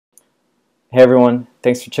Hey everyone,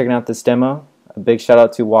 thanks for checking out this demo. A big shout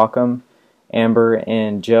out to Wacom, Amber,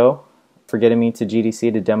 and Joe for getting me to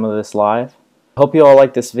GDC to demo this live. Hope you all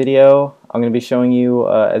like this video. I'm going to be showing you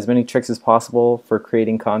as many tricks as possible for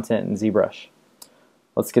creating content in ZBrush.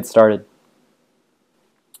 Let's get started.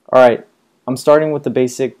 Alright, I'm starting with the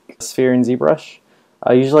basic sphere in ZBrush.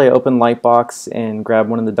 Usually I open Lightbox and grab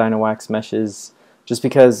one of the Dynawax meshes just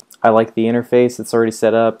because I like the interface. It's already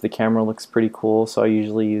set up, the camera looks pretty cool, so I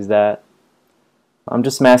usually use that. I'm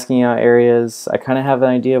just masking out areas. I kind of have an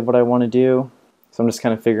idea of what I want to do, so I'm just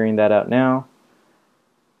kind of figuring that out now.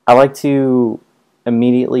 I like to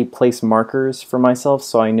immediately place markers for myself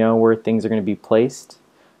so I know where things are going to be placed.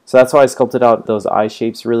 So that's why I sculpted out those eye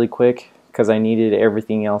shapes really quick, because I needed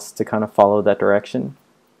everything else to kind of follow that direction.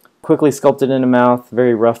 Quickly sculpted in a mouth,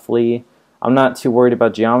 very roughly. I'm not too worried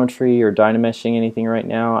about geometry or dynameshing anything right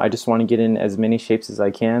now. I just want to get in as many shapes as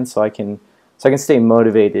I can so I can stay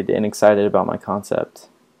motivated and excited about my concept.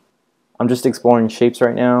 I'm just exploring shapes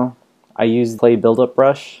right now. I use the clay buildup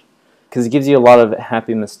brush because it gives you a lot of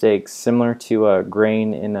happy mistakes, similar to a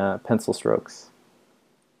grain in pencil strokes.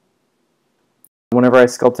 Whenever I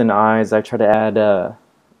sculpt in eyes, I try to add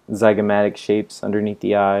zygomatic shapes underneath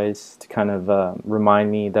the eyes to kind of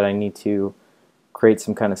remind me that I need to create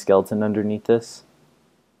some kind of skeleton underneath this.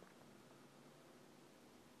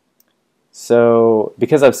 So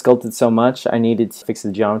because I've sculpted so much, I needed to fix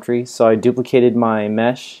the geometry, so I duplicated my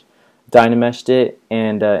mesh, dynameshed it,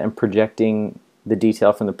 and am projecting the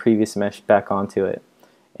detail from the previous mesh back onto it.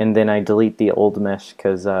 And then I delete the old mesh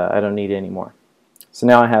because I don't need it anymore. So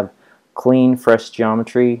now I have clean, fresh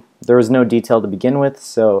geometry. There was no detail to begin with,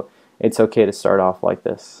 so it's okay to start off like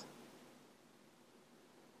this.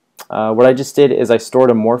 What I just did is I stored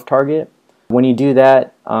a morph target. When you do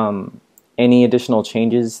that, any additional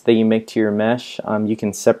changes that you make to your mesh, you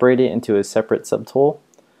can separate it into a separate subtool.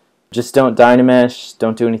 Just don't dynamesh,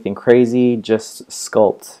 don't do anything crazy, just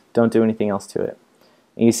sculpt. Don't do anything else to it.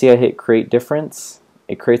 And you see I hit create difference.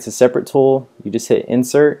 It creates a separate tool. You just hit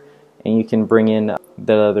insert and you can bring in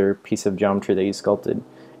that other piece of geometry that you sculpted.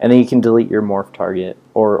 And then you can delete your morph target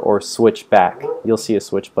or switch back. You'll see a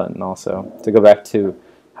switch button also to go back to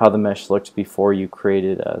how the mesh looked before you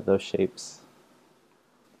created those shapes.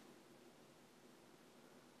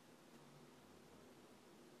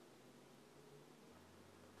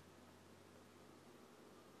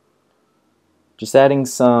 Just adding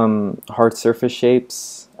some hard surface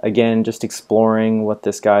shapes. Again, just exploring what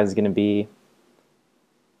this guy is going to be.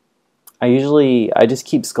 I just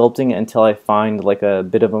keep sculpting until I find like a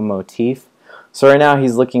bit of a motif. So right now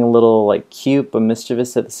he's looking a little like cute but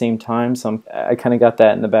mischievous at the same time, so I kind of got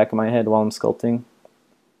that in the back of my head while I'm sculpting.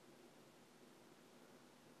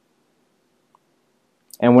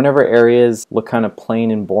 And whenever areas look kind of plain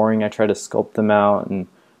and boring, I try to sculpt them out and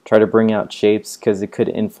try to bring out shapes because it could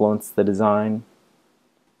influence the design.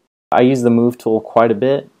 I use the move tool quite a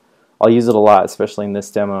bit. I'll use it a lot, especially in this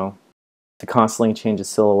demo, to constantly change a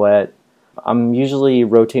silhouette. I'm usually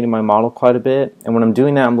rotating my model quite a bit, and when I'm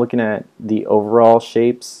doing that I'm looking at the overall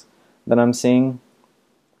shapes that I'm seeing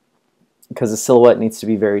because the silhouette needs to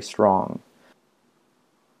be very strong.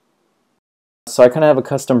 So I kind of have a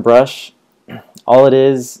custom brush. All it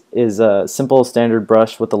is a simple standard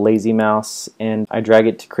brush with a lazy mouse, and I drag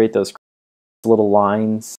it to create those little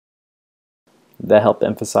lines that help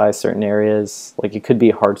emphasize certain areas. Like it could be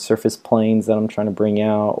hard surface planes that I'm trying to bring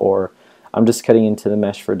out, or I'm just cutting into the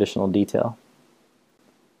mesh for additional detail.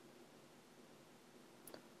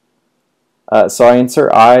 So I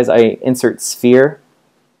insert eyes, I insert sphere,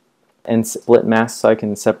 and split mask so I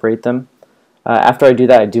can separate them. After I do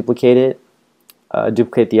that, I duplicate it,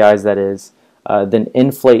 duplicate the eyes that is, then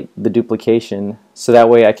inflate the duplication so that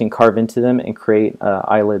way I can carve into them and create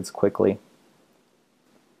eyelids quickly.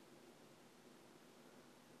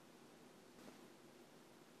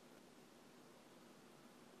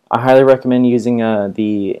 I highly recommend using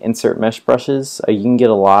the insert mesh brushes. You can get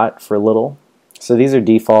a lot for little. So these are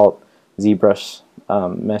default ZBrush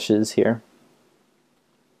meshes here.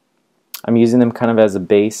 I'm using them kind of as a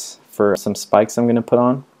base for some spikes I'm going to put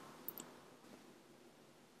on.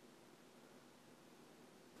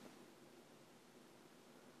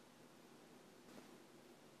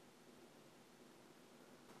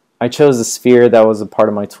 I chose a sphere that was a part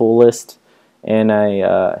of my tool list, and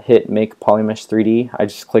I hit make polymesh 3D. I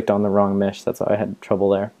just clicked on the wrong mesh, that's why I had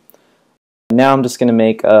trouble there. Now I'm just going to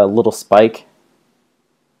make a little spike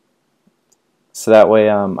so that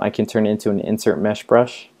way I can turn it into an insert mesh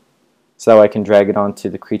brush so that way I can drag it onto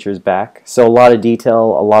the creature's back. So a lot of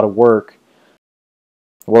detail, a lot of work.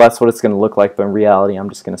 Well, that's what it's going to look like, but in reality I'm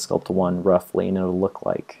just going to sculpt one roughly and it'll look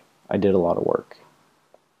like I did a lot of work.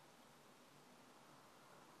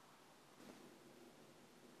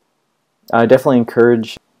 I definitely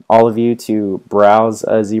encourage all of you to browse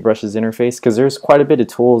ZBrush's interface, because there's quite a bit of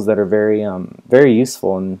tools that are very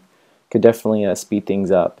useful and could definitely speed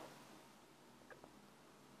things up.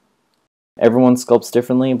 Everyone sculpts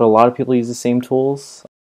differently, but a lot of people use the same tools.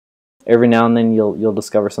 Every now and then you'll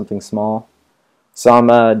discover something small. So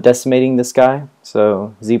I'm decimating this guy.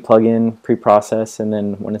 So Z plugin, pre-process, and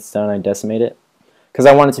then when it's done I decimate it, because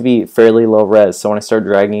I want it to be fairly low res, so when I start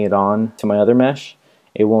dragging it on to my other mesh,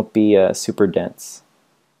 it won't be super dense.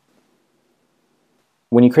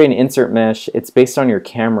 When you create an insert mesh, it's based on your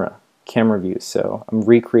camera view. So I'm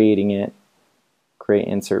recreating it, create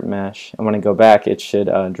insert mesh, and when I go back it should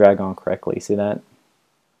drag on correctly. See that?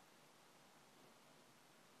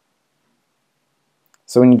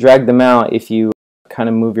 So when you drag them out, if you kind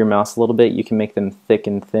of move your mouse a little bit, you can make them thick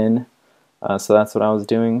and thin. So that's what I was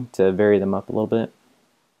doing to vary them up a little bit.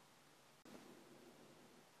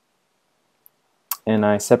 And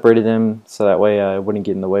I separated them so that way I wouldn't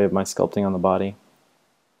get in the way of my sculpting on the body.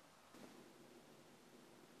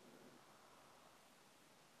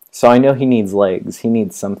 So I know he needs legs, he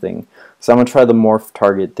needs something. So I'm going to try the morph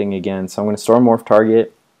target thing again. So I'm going to store morph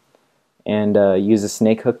target and use a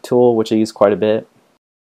snake hook tool, which I use quite a bit,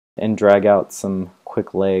 and drag out some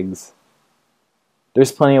quick legs.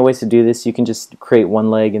 There's plenty of ways to do this. You can just create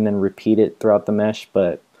one leg and then repeat it throughout the mesh,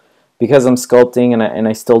 but because I'm sculpting and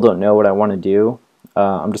I still don't know what I want to do,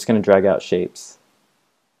 I'm just going to drag out shapes.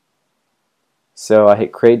 So I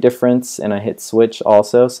hit create difference and I hit switch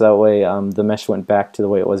also, so that way the mesh went back to the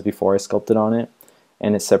way it was before I sculpted on it,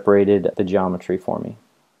 and it separated the geometry for me.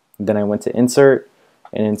 Then I went to insert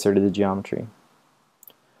and inserted the geometry.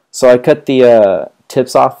 So I cut the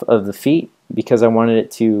tips off of the feet because I wanted it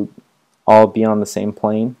to all be on the same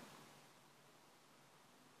plane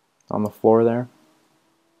on the floor there.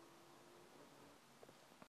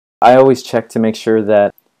 I always check to make sure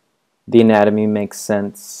that the anatomy makes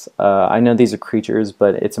sense. I know these are creatures,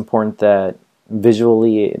 but it's important that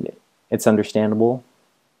visually it's understandable.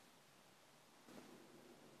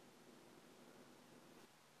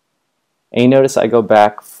 And you notice I go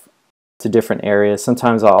back to different areas.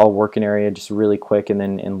 Sometimes I'll work an area just really quick and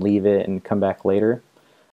then leave it and come back later.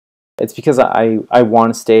 It's because I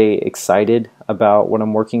want to stay excited about what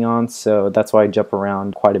I'm working on, so that's why I jump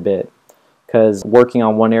around quite a bit, because working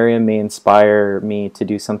on one area may inspire me to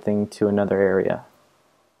do something to another area.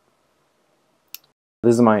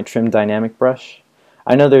 This is my trim dynamic brush.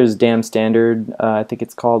 I know there's damn standard, I think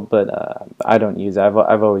it's called, but I don't use it.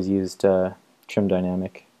 I've always used trim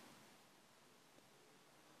dynamic.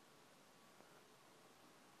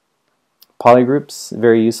 Polygroups,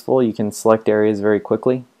 very useful. You can select areas very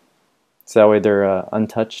quickly, so that way they're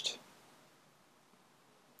untouched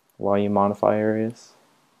while you modify areas.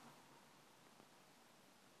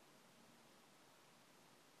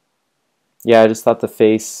 Yeah, I just thought the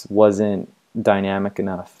face wasn't dynamic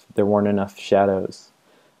enough. There weren't enough shadows.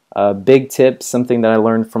 Big tip, something that I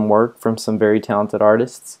learned from work from some very talented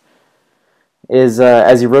artists, is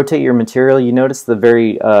as you rotate your material, you notice the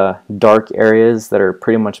very dark areas that are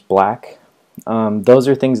pretty much black. Those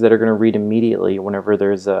are things that are going to read immediately whenever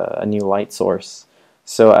there's a new light source.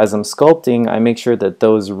 So as I'm sculpting, I make sure that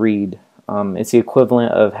those read. It's the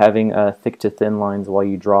equivalent of having thick to thin lines while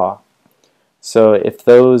you draw. So if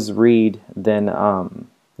those read, then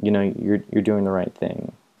you know you're doing the right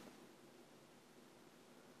thing.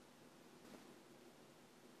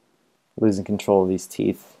 Losing control of these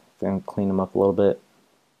teeth. I'm going to clean them up a little bit.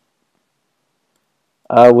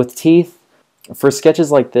 With teeth, for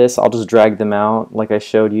sketches like this, I'll just drag them out like I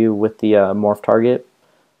showed you with the morph target.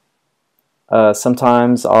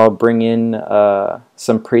 Sometimes I'll bring in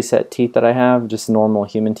some preset teeth that I have, just normal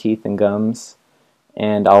human teeth and gums,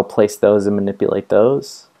 and I'll place those and manipulate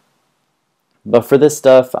those. But for this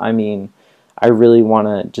stuff, I mean, I really want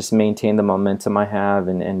to just maintain the momentum I have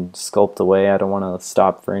and sculpt away. I don't want to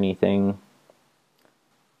stop for anything.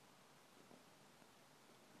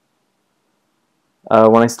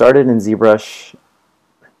 When I started in ZBrush,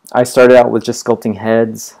 I started out with just sculpting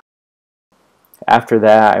heads. After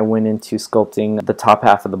that, I went into sculpting the top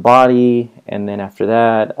half of the body, and then after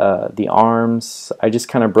that, the arms. I just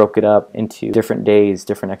kind of broke it up into different days,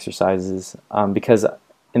 different exercises, because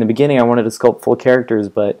in the beginning I wanted to sculpt full characters,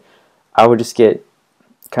 but I would just get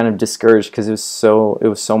kind of discouraged because it was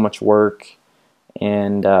so much work,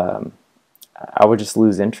 and I would just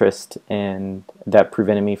lose interest, and that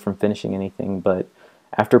prevented me from finishing anything. But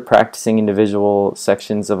after practicing individual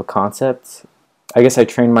sections of a concept, I guess I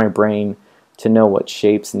trained my brain to know what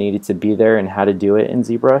shapes needed to be there and how to do it in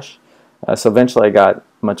ZBrush. So eventually I got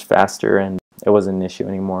much faster and it wasn't an issue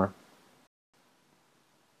anymore.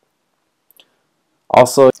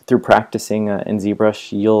 Also, through practicing in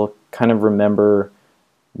ZBrush, you'll kind of remember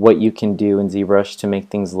what you can do in ZBrush to make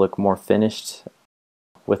things look more finished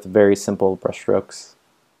with very simple brush strokes.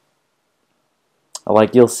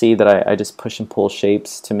 Like you'll see that I just push and pull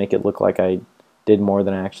shapes to make it look like I did more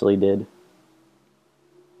than I actually did.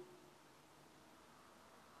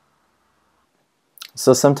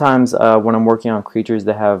 So sometimes when I'm working on creatures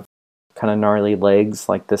that have kind of gnarly legs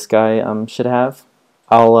like this guy should have,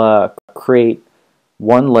 I'll create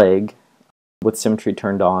one leg with symmetry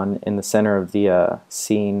turned on in the center of the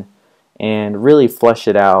scene and really flesh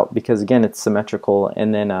it out, because again it's symmetrical,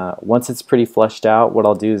 and then once it's pretty fleshed out, what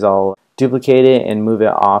I'll do is I'll duplicate it and move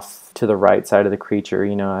it off to the right side of the creature,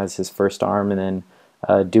 you know, as his first arm, and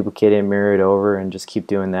then duplicate it, mirror it over, and just keep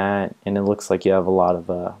doing that, and it looks like you have a lot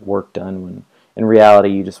of work done when in reality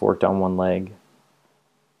you just worked on one leg.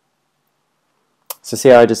 So see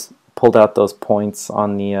how I just pulled out those points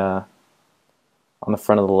on the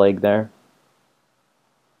front of the leg there?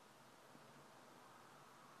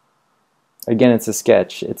 Again, it's a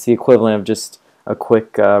sketch. It's the equivalent of just a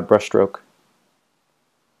quick brush stroke.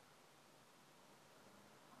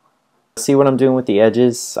 See what I'm doing with the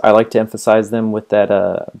edges? I like to emphasize them with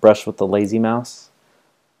that brush with the lazy mouse.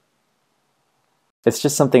 It's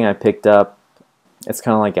just something I picked up. It's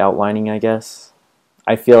kind of like outlining, I guess.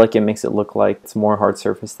 I feel like it makes it look like it's more hard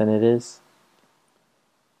surface than it is.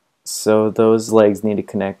 So those legs need to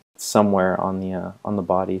connect somewhere on the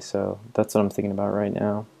body, so that's what I'm thinking about right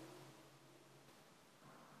now.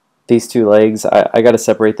 These two legs, I got to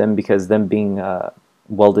separate them because them being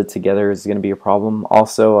welded together is going to be a problem.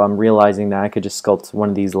 Also, I'm realizing that I could just sculpt one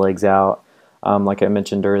of these legs out, like I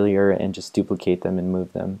mentioned earlier, and just duplicate them and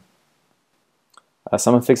move them.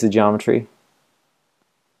 So I'm going to fix the geometry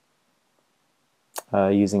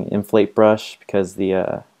using inflate brush because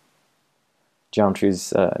the geometry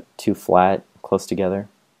is too flat, close together.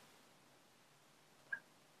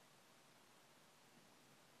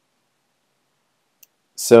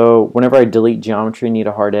 So whenever I delete geometry and need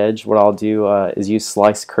a hard edge, what I'll do is use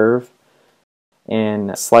slice curve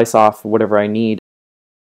and slice off whatever I need.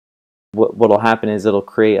 What'll happen is it'll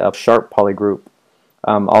create a sharp polygroup.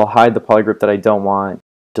 I'll hide the polygroup that I don't want,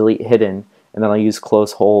 delete hidden, and then I'll use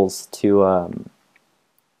close holes to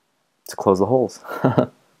close the holes.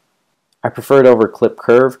 I prefer it over clip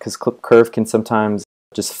curve because clip curve can sometimes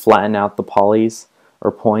just flatten out the polys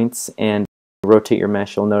or points, and rotate your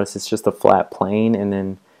mesh, you'll notice it's just a flat plane, and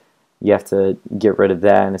then you have to get rid of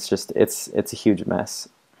that, and it's a huge mess.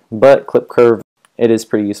 But clip curve, it is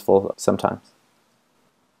pretty useful sometimes.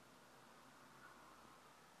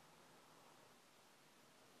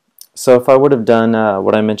 So if I would have done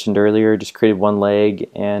what I mentioned earlier, just created one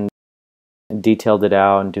leg and detailed it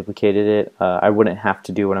out and duplicated it, I wouldn't have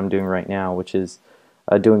to do what I'm doing right now, which is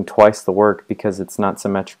doing twice the work because it's not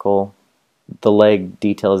symmetrical. The leg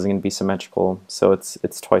detail isn't going to be symmetrical, so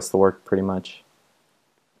it's twice the work pretty much,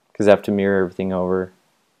 because I have to mirror everything over.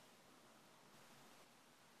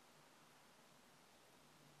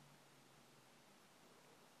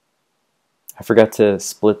 I forgot to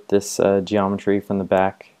split this geometry from the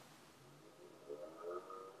back.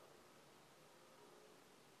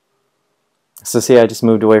 So see, I just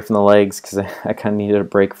moved away from the legs because I kind of needed a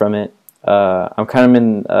break from it. I'm kind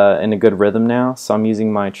of in a good rhythm now, so I'm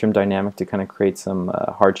using my trim dynamic to kind of create some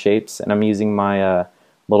hard shapes, and I'm using my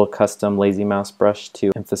little custom lazy mouse brush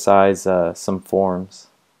to emphasize some forms.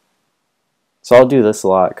 So I'll do this a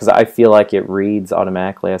lot because I feel like it reads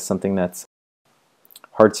automatically as something that's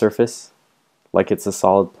hard surface, like it's a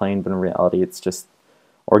solid plane, but in reality it's just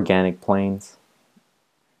organic planes.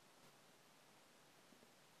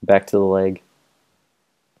 Back to the leg.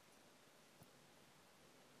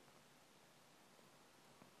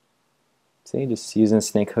 See, just using a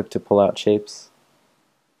snake hook to pull out shapes.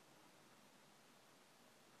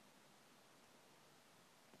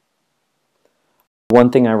 One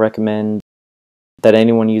thing I recommend that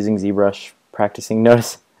anyone using ZBrush practicing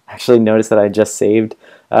actually notice that I just saved.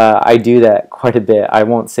 I do that quite a bit. I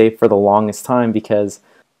won't save for the longest time because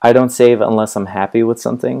I don't save unless I'm happy with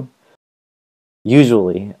something.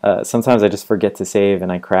 Usually, sometimes I just forget to save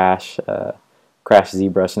and I crash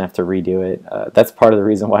ZBrush and have to redo it. That's part of the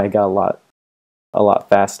reason why I got a lot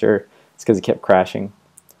faster. It's because it kept crashing.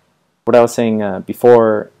 What I was saying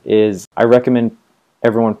before is I recommend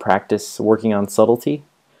everyone practice working on subtlety.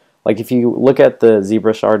 Like if you look at the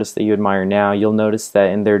ZBrush artists that you admire now, you'll notice that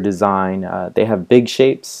in their design they have big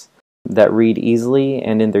shapes that read easily,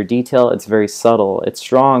 and in their detail it's very subtle. It's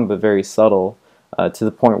strong but very subtle, to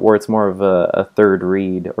the point where it's more of a third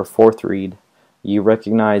read or fourth read. You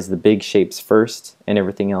recognize the big shapes first and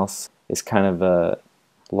everything else is kind of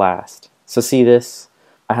last. So see this?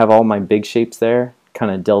 I have all my big shapes there,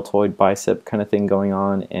 kind of deltoid bicep kind of thing going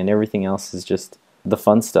on, and everything else is just the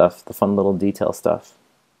fun stuff, the fun little detail stuff.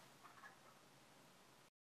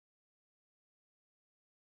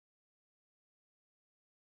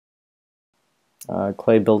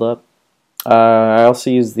 Clay buildup. I also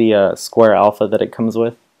use the square alpha that it comes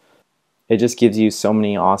with. It just gives you so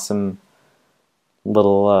many awesome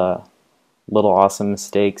little awesome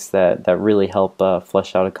mistakes that really help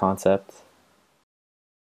flesh out a concept.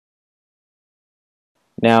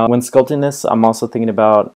 Now, when sculpting this, I'm also thinking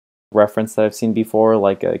about reference that I've seen before,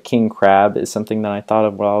 like a king crab is something that I thought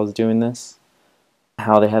of while I was doing this.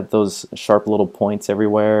 How they have those sharp little points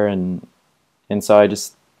everywhere, and so I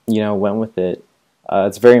just went with it.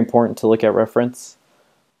 It's very important to look at reference.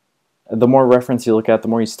 The more reference you look at, the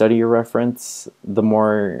more you study your reference, the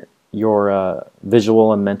more your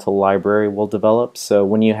visual and mental library will develop. So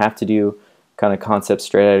when you have to do kind of concepts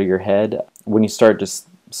straight out of your head, when you start just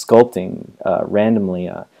sculpting randomly,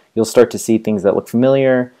 you'll start to see things that look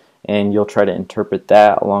familiar, and you'll try to interpret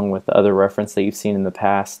that along with other reference that you've seen in the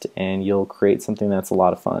past, and you'll create something that's a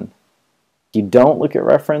lot of fun. If you don't look at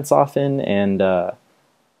reference often, and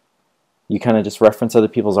you kind of just reference other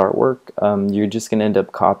people's artwork, you're just going to end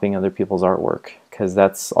up copying other people's artwork because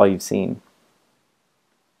that's all you've seen.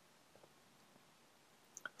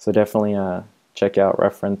 So definitely check out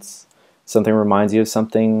reference. Something reminds you of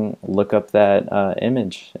something, look up that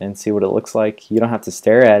image and see what it looks like. You don't have to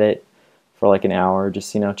stare at it for like an hour,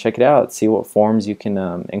 just check it out, see what forms you can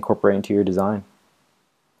incorporate into your design.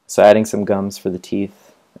 So adding some gums for the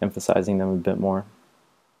teeth, emphasizing them a bit more.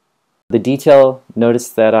 The detail, notice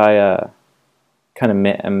that I kind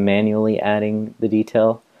of am manually adding the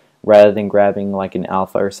detail rather than grabbing like an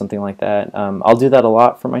alpha or something like that. I'll do that a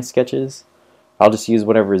lot for my sketches. I'll just use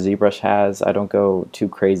whatever ZBrush has. I don't go too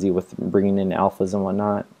crazy with bringing in alphas and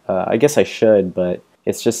whatnot. I guess I should, but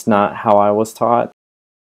it's just not how I was taught.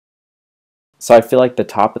 So I feel like the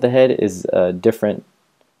top of the head is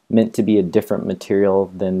meant to be a different material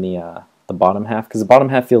than the bottom half, because the bottom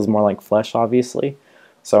half feels more like flesh, obviously.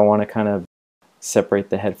 So I want to kind of separate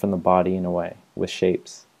the head from the body in a way with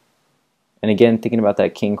shapes. And again, thinking about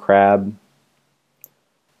that king crab,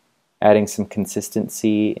 adding some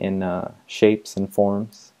consistency in shapes and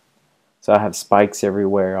forms. So I have spikes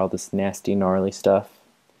everywhere, all this nasty, gnarly stuff.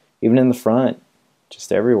 Even in the front,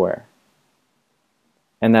 just everywhere.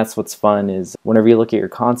 And that's what's fun, is whenever you look at your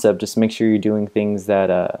concept, just make sure you're doing things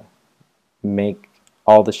that make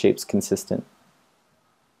all the shapes consistent.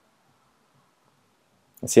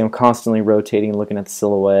 See, I'm constantly rotating, looking at the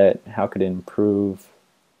silhouette. How could it improve?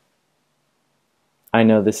 I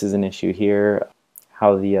know this is an issue here,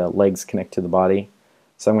 how the legs connect to the body,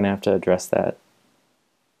 so I'm going to have to address that.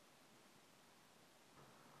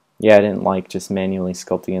 Yeah, I didn't like just manually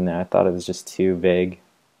sculpting in there. I thought it was just too vague.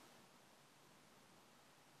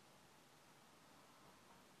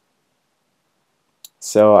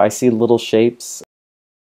 So I see little shapes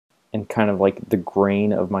and kind of like the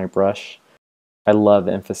grain of my brush. I love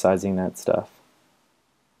emphasizing that stuff.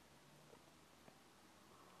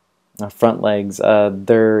 Front legs,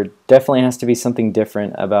 there definitely has to be something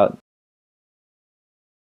different about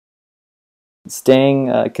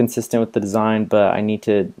staying consistent with the design, but I need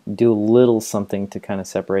to do a little something to kind of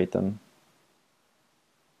separate them,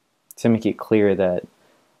 to make it clear that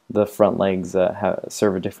the front legs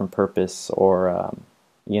serve a different purpose, or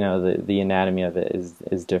the anatomy of it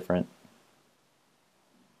is different.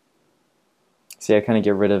 See, I kind of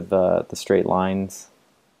get rid of the straight lines.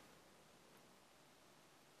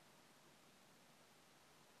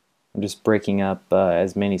 I'm just breaking up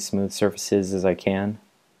as many smooth surfaces as I can,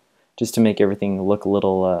 just to make everything look a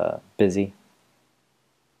little busy.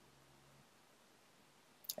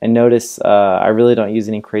 And notice I really don't use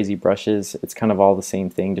any crazy brushes. It's kind of all the same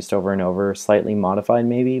thing, just over and over, slightly modified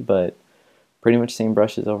maybe, but pretty much same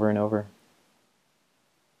brushes over and over.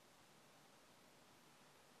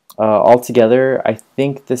 Altogether, I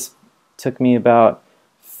think this took me about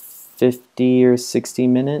 50 or 60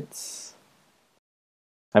 minutes.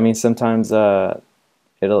 I mean, sometimes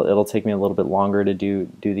it'll take me a little bit longer to do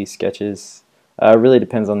these sketches. It really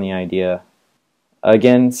depends on the idea.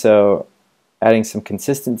 Again, so adding some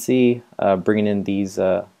consistency, bringing in these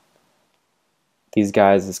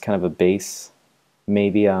guys as kind of a base.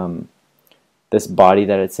 Maybe this body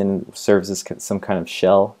that it's in serves as some kind of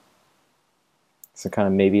shell. So kind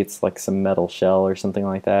of maybe it's like some metal shell or something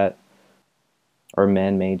like that, or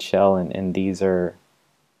man-made shell, and these are,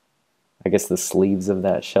 I guess, the sleeves of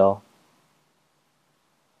that shell.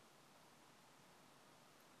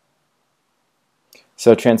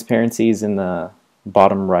 So transparency is in the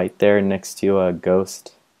bottom right there next to a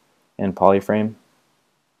ghost and polyframe.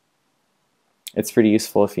 It's pretty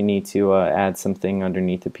useful if you need to add something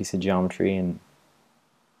underneath a piece of geometry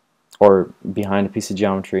or behind a piece of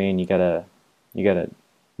geometry, and you gotta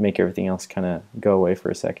make everything else kind of go away for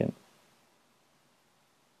a second.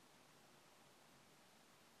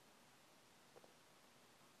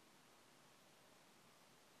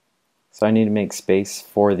 So I need to make space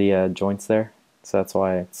for the joints there, so that's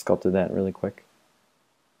why I sculpted that really quick.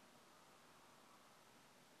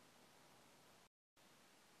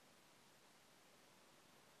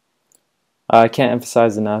 I can't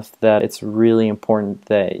emphasize enough that it's really important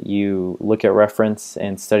that you look at reference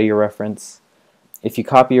and study your reference. If you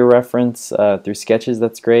copy your reference through sketches,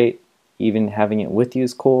 that's great. Even having it with you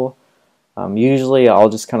is cool. Usually I'll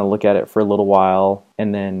just kind of look at it for a little while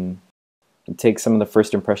and then take some of the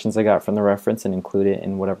first impressions I got from the reference and include it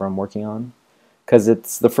in whatever I'm working on. Because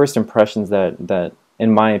it's the first impressions that,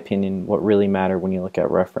 in my opinion, what really matter when you look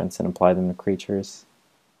at reference and apply them to creatures.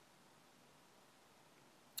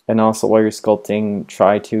 And also while you're sculpting,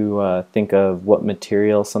 try to think of what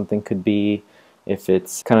material something could be, if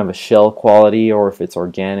it's kind of a shell quality or if it's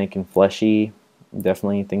organic and fleshy.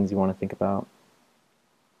 Definitely things you want to think about.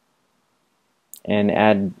 And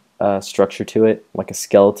add structure to it, like a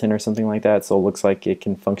skeleton or something like that, so it looks like it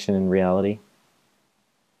can function in reality.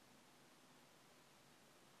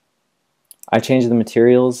 I change the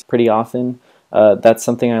materials pretty often. That's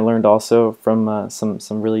something I learned also from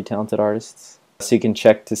some really talented artists. So you can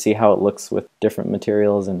check to see how it looks with different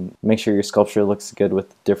materials and make sure your sculpture looks good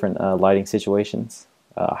with different lighting situations.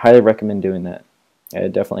 Highly recommend doing that.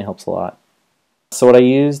 It definitely helps a lot. So what I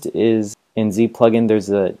used is in Z plugin there's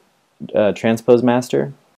a transpose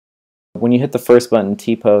master. When you hit the first button,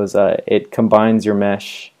 T-pose, it combines your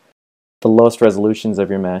mesh, the lowest resolutions of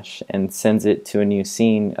your mesh, and sends it to a new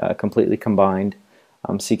scene completely combined.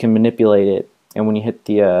 So you can manipulate it, and when you hit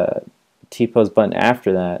the T-pose button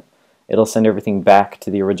after that, it'll send everything back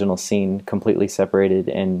to the original scene completely separated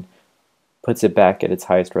and puts it back at its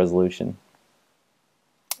highest resolution.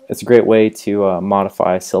 It's a great way to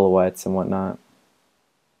modify silhouettes and whatnot.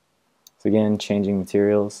 So again, changing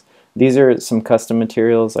materials. These are some custom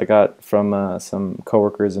materials I got from some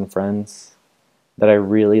coworkers and friends that I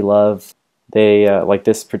really love. They like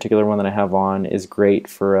this particular one that I have on is great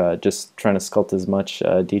for just trying to sculpt as much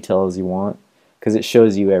detail as you want, because it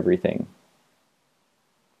shows you everything.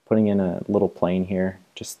 Putting in a little plane here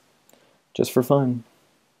just for fun.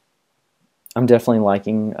 I'm definitely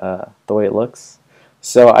liking the way it looks.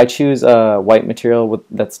 So I choose a white material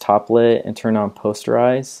that's top lit and turn on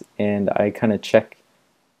posterize, and I kind of check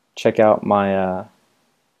out my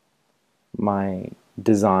my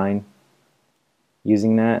design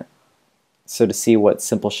using that. So to see what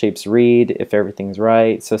simple shapes read, if everything's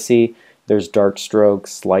right. So see, there's dark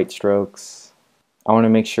strokes, light strokes. I want to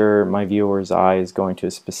make sure my viewer's eye is going to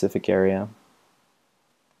a specific area,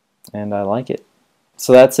 and I like it.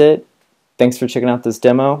 So that's it. Thanks for checking out this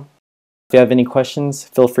demo. If you have any questions,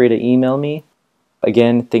 feel free to email me.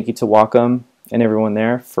 Again, thank you to Wacom and everyone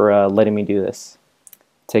there for letting me do this.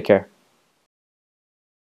 Take care.